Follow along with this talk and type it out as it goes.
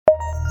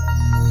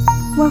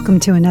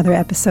Welcome to another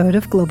episode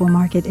of Global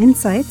Market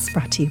Insights,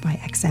 brought to you by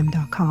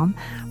XM.com,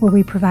 where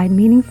we provide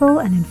meaningful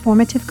and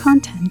informative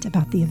content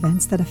about the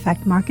events that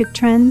affect market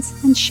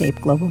trends and shape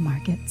global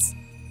markets.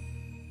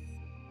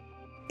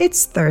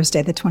 It's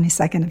Thursday, the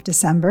 22nd of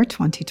December,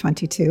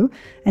 2022,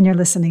 and you're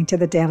listening to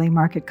the Daily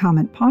Market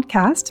Comment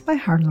podcast by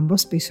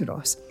Harlambos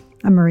Bisuros.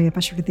 I'm Maria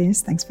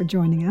Pachurdes. Thanks for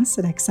joining us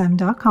at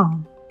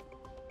XM.com.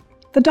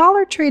 The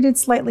dollar traded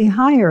slightly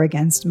higher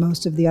against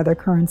most of the other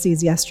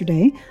currencies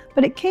yesterday,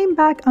 but it came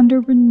back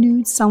under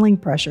renewed selling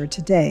pressure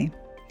today.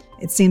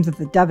 It seems that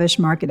the dovish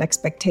market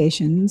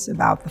expectations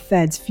about the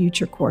Fed's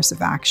future course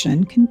of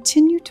action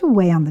continue to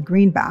weigh on the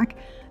greenback,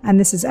 and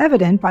this is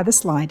evident by the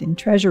slide in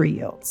Treasury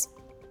yields.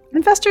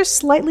 Investors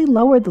slightly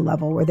lowered the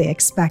level where they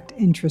expect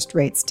interest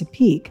rates to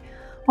peak,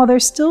 while they're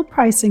still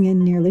pricing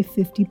in nearly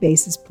 50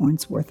 basis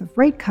points worth of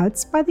rate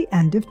cuts by the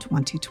end of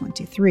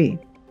 2023.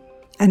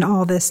 And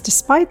all this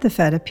despite the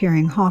Fed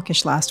appearing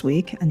hawkish last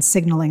week and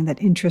signaling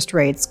that interest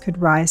rates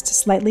could rise to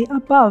slightly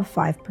above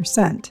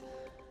 5%.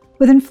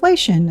 With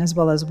inflation, as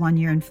well as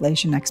one-year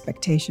inflation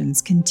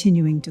expectations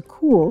continuing to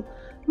cool,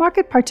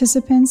 market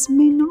participants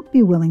may not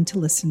be willing to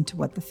listen to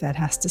what the Fed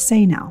has to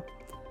say now.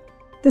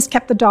 This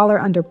kept the dollar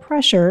under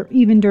pressure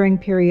even during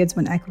periods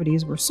when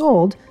equities were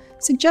sold,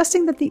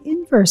 suggesting that the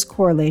inverse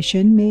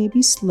correlation may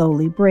be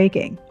slowly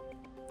breaking.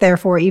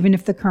 Therefore, even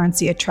if the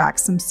currency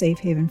attracts some safe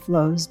haven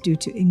flows due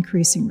to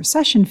increasing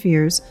recession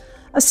fears,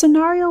 a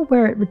scenario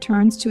where it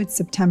returns to its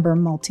September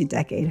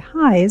multi-decade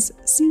highs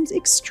seems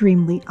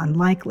extremely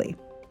unlikely.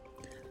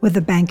 With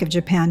the Bank of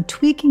Japan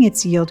tweaking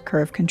its yield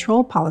curve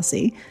control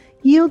policy,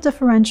 yield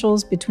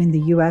differentials between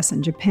the US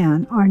and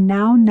Japan are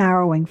now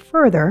narrowing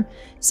further,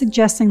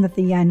 suggesting that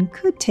the yen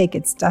could take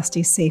its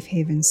dusty safe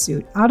haven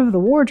suit out of the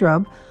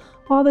wardrobe,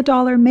 while the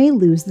dollar may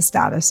lose the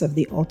status of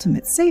the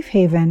ultimate safe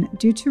haven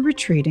due to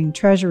retreating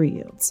Treasury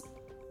yields.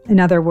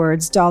 In other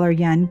words,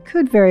 dollar-yen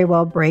could very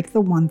well break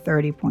the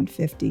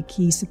 130.50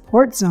 key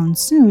support zone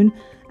soon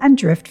and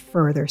drift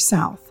further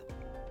south.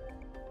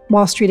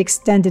 Wall Street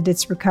extended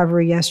its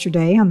recovery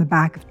yesterday on the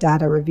back of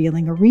data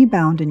revealing a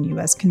rebound in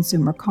U.S.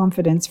 consumer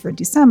confidence for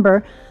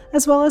December,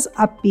 as well as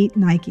upbeat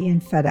Nike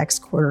and FedEx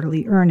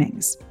quarterly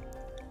earnings.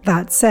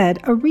 That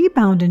said, a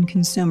rebound in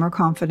consumer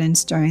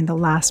confidence during the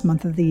last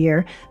month of the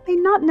year may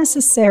not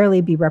necessarily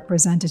be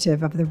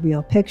representative of the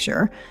real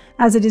picture,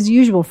 as it is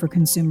usual for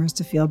consumers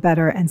to feel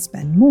better and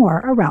spend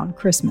more around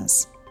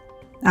Christmas.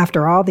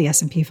 After all, the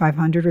S&P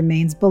 500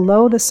 remains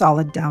below the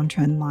solid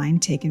downtrend line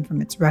taken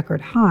from its record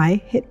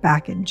high hit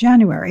back in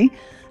January,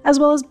 as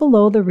well as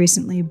below the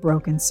recently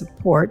broken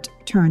support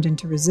turned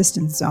into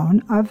resistance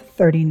zone of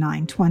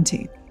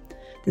 3920.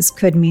 This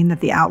could mean that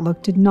the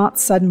outlook did not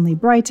suddenly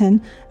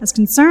brighten, as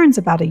concerns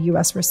about a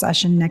U.S.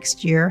 recession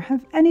next year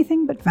have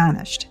anything but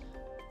vanished.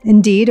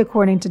 Indeed,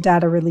 according to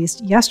data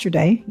released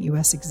yesterday,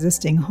 U.S.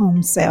 existing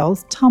home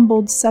sales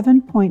tumbled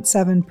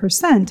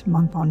 7.7%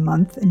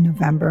 month-on-month in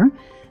November,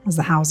 as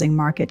the housing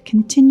market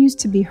continues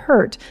to be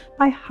hurt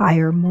by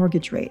higher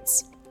mortgage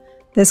rates.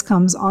 This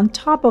comes on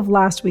top of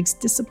last week's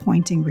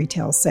disappointing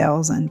retail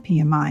sales and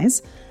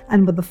PMIs,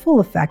 and with the full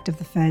effect of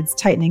the Fed's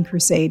tightening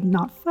crusade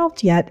not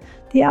felt yet,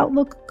 the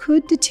outlook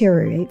could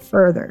deteriorate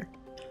further.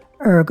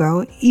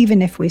 Ergo,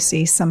 even if we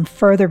see some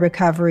further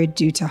recovery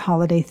due to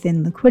holiday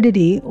thin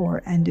liquidity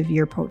or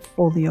end-of-year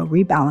portfolio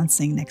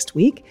rebalancing next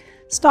week,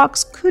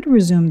 stocks could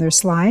resume their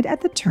slide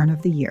at the turn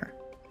of the year.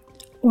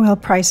 Oil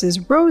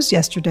prices rose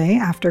yesterday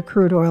after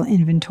crude oil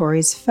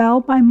inventories fell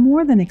by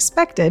more than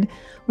expected,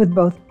 with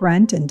both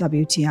Brent and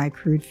WTI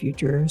crude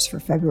futures for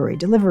February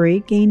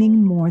delivery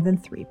gaining more than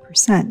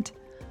 3%.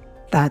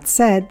 That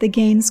said, the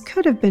gains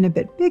could have been a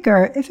bit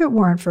bigger if it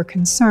weren't for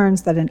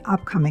concerns that an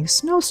upcoming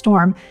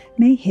snowstorm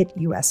may hit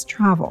U.S.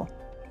 travel.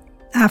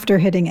 After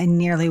hitting a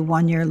nearly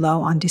one-year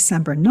low on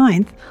December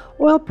 9th,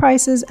 oil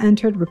prices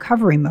entered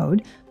recovery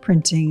mode,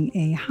 printing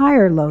a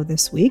higher low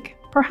this week,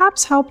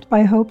 perhaps helped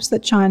by hopes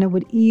that China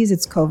would ease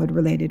its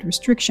COVID-related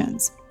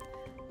restrictions.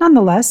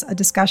 Nonetheless, a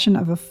discussion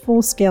of a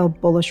full-scale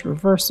bullish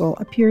reversal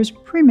appears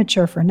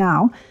premature for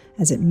now,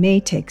 as it may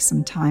take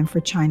some time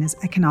for China's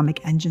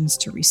economic engines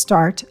to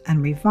restart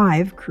and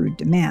revive crude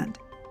demand.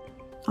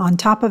 On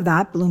top of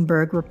that,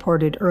 Bloomberg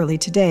reported early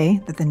today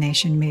that the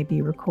nation may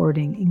be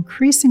recording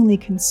increasingly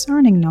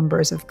concerning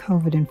numbers of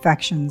COVID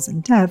infections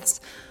and deaths,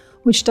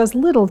 which does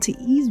little to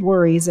ease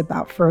worries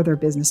about further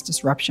business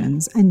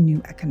disruptions and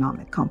new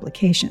economic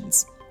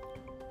complications.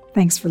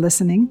 Thanks for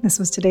listening. This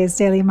was today's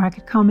Daily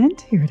Market Comment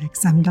here at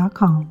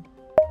XM.com.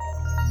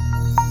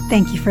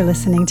 Thank you for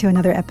listening to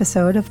another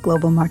episode of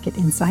Global Market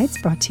Insights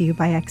brought to you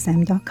by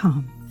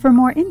XM.com. For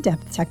more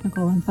in-depth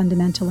technical and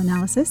fundamental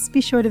analysis,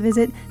 be sure to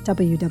visit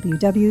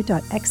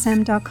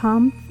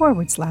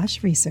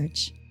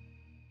www.xm.com/research.